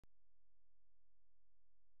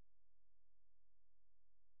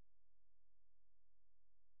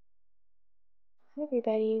Hi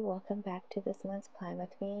everybody, welcome back to this month's Plan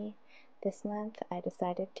with Me. This month I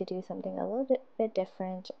decided to do something a little bit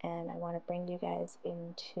different, and I want to bring you guys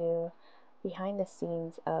into behind the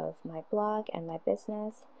scenes of my blog and my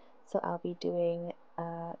business. So I'll be doing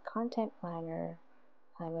a content planner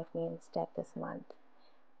Plan with Me instead this month.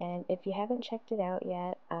 And if you haven't checked it out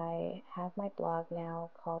yet, I have my blog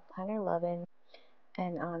now called Planner Lovin'.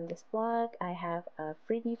 And on this blog, I have a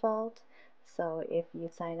freebie vault. So if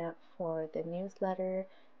you sign up for the newsletter,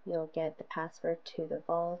 you'll get the password to the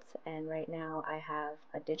vault. And right now, I have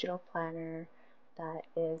a digital planner that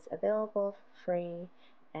is available for free.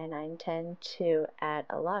 And I intend to add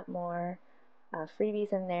a lot more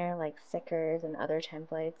freebies in there, like stickers and other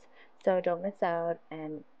templates. So don't miss out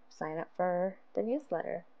and sign up for the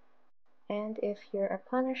newsletter. And if you're a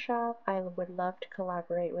planner shop, I would love to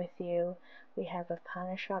collaborate with you. We have a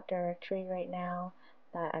planner shop directory right now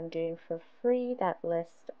that I'm doing for free that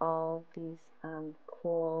lists all these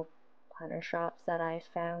cool planner shops that I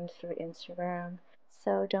found through Instagram.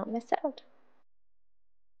 So don't miss out.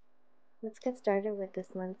 Let's get started with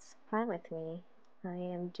this month's plan with me. I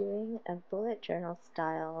am doing a bullet journal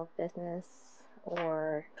style business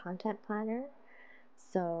or content planner.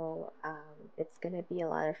 So it's going to be a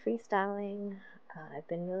lot of freestyling. I've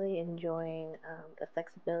been really enjoying the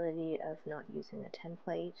flexibility of not using a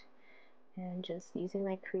template and just using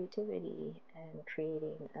my creativity and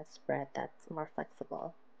creating a spread that's more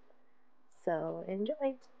flexible. So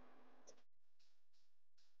enjoy!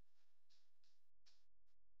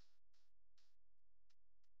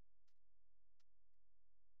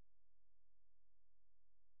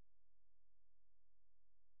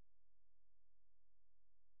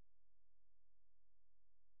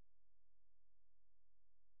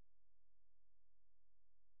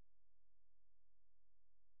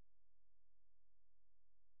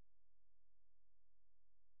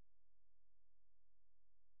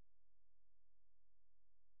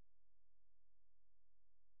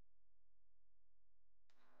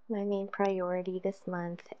 My main priority this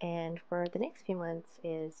month and for the next few months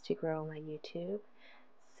is to grow my YouTube.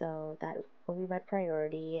 So that will be my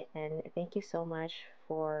priority. And thank you so much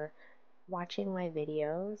for watching my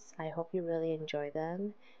videos. I hope you really enjoy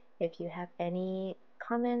them. If you have any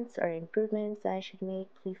comments or improvements that I should make,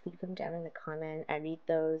 please leave them down in the comment. I read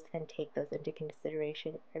those and take those into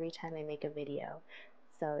consideration every time I make a video.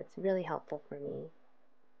 So it's really helpful for me.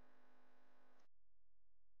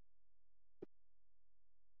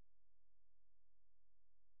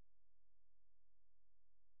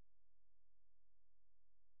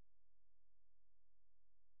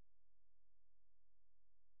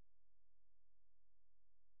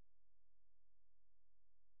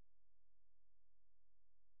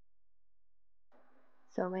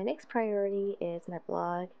 So my next priority is my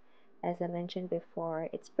blog. As I mentioned before,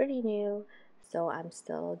 it's pretty new, so I'm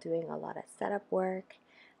still doing a lot of setup work,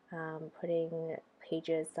 putting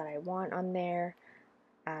pages that I want on there,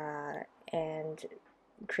 uh, and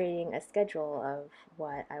creating a schedule of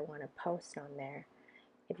what I want to post on there.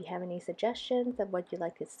 If you have any suggestions of what you'd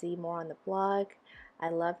like to see more on the blog,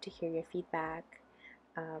 I'd love to hear your feedback.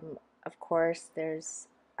 Of course, there's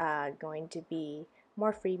going to be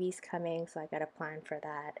more freebies coming, so I got a plan for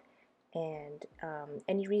that. And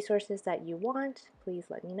any resources that you want, please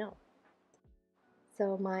let me know.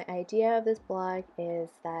 So my idea of this blog is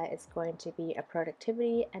that it's going to be a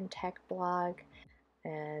productivity and tech blog,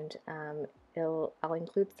 and I'll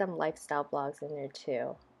include some lifestyle blogs in there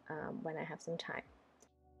too when I have some time.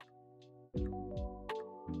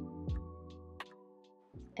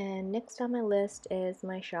 And next on my list is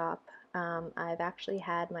my shop. I've actually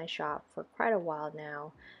had my shop for quite a while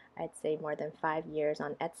now. I'd say more than 5 years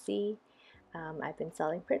on Etsy. I've been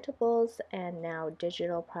selling printables and now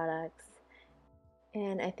digital products.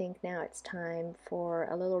 And I think now it's time for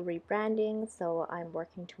a little rebranding, so I'm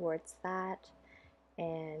working towards that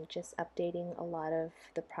and just updating a lot of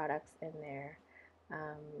the products in there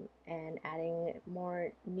and adding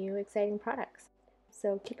more new exciting products.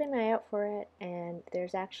 So keep an eye out for it, and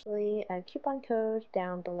there's actually a coupon code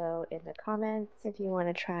down below in the comments if you want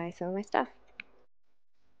to try some of my stuff.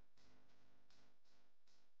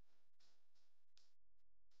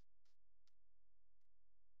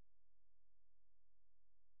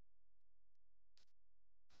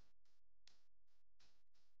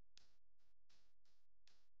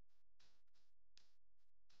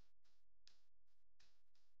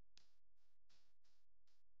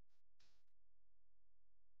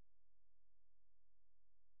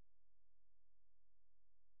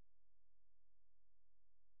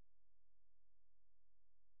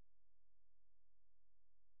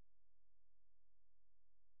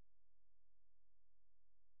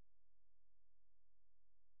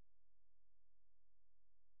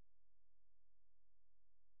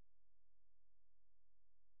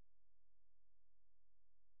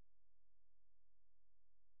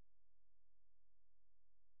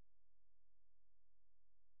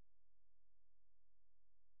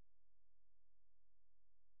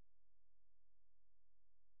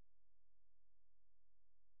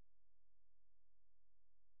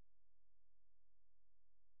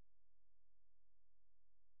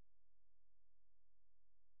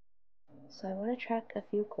 So I want to track a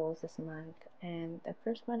few goals this month, and the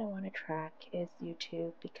first one I want to track is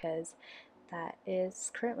YouTube because that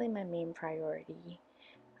is currently my main priority.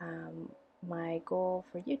 My goal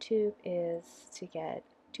for YouTube is to get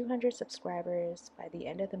 200 subscribers by the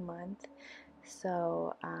end of the month.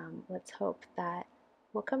 So let's hope that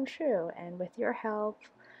will come true. And with your help,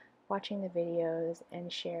 watching the videos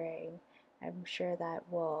and sharing, I'm sure that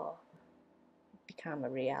will become a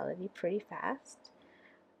reality pretty fast.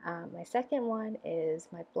 My second one is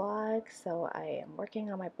my blog. So I am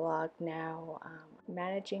working on my blog now,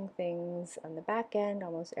 managing things on the back end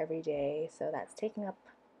almost every day. So that's taking up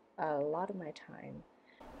a lot of my time.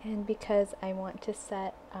 And because I want to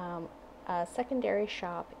set a secondary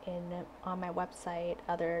shop on my website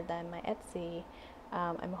other than my Etsy,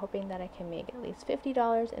 I'm hoping that I can make at least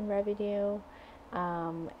 $50 in revenue.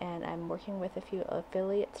 And I'm working with a few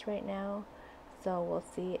affiliates right now, so we'll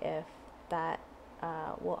see if that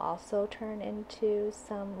will also turn into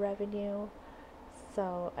some revenue.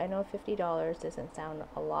 So I know $50 doesn't sound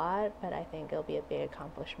a lot, but I think it'll be a big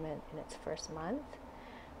accomplishment in its first month.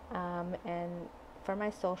 And for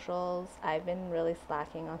my socials, I've been really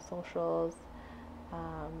slacking on socials.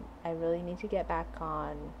 I really need to get back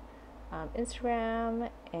on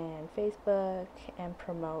Instagram and Facebook and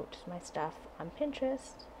promote my stuff on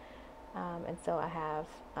Pinterest. And so I have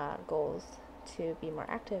goals to be more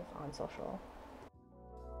active on social.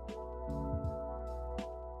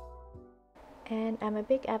 And I'm a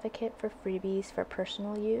big advocate for freebies for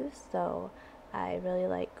personal use, so I really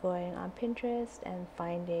like going on Pinterest and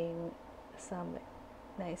finding some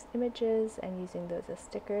nice images and using those as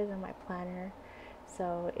stickers in my planner.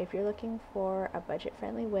 So if you're looking for a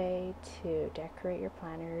budget-friendly way to decorate your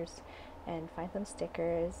planners and find some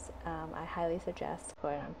stickers, I highly suggest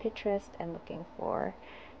going on Pinterest and looking for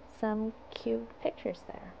some cute pictures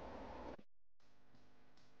there.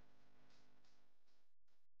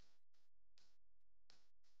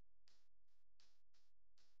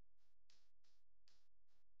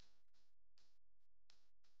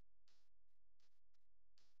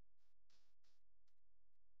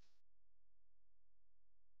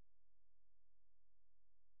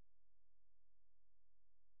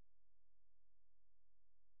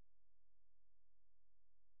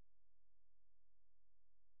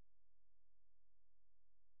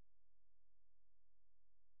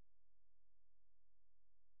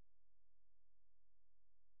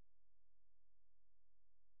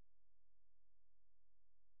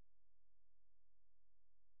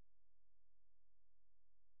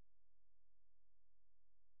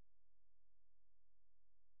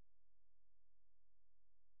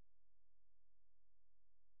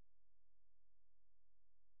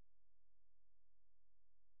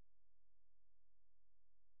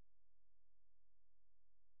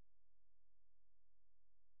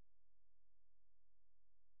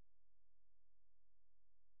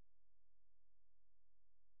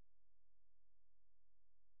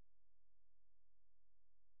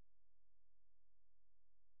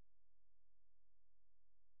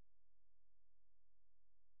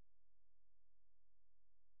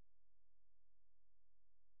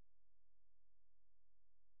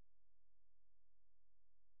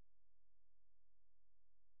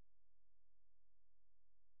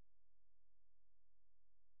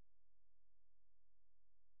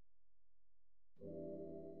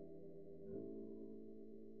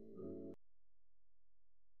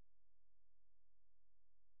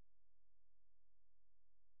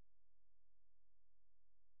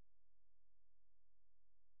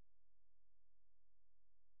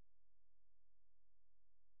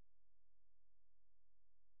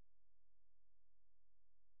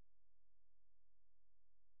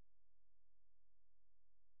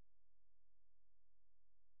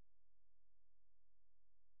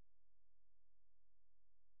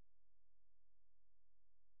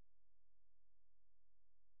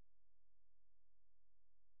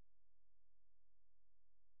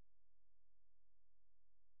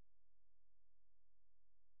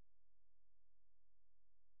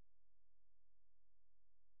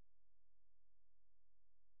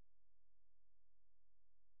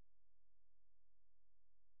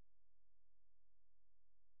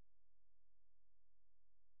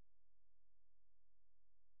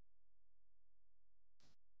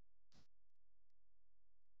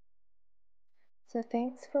 So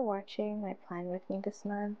thanks for watching my plan with me this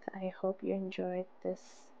month. I hope you enjoyed this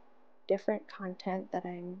different content that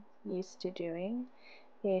I'm used to doing.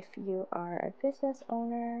 If you are a business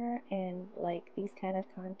owner and like these kind of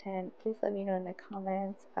content, please let me know in the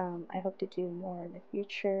comments. I hope to do more in the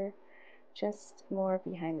future, just more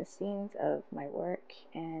behind the scenes of my work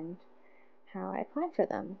and how I plan for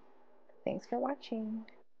them. Thanks for watching.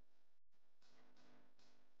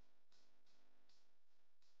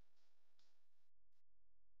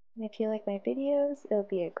 And if you like my videos, it'll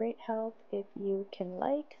be a great help if you can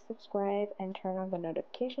like, subscribe, and turn on the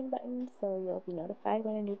notification button so you'll be notified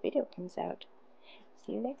when a new video comes out.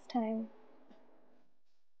 See you next time.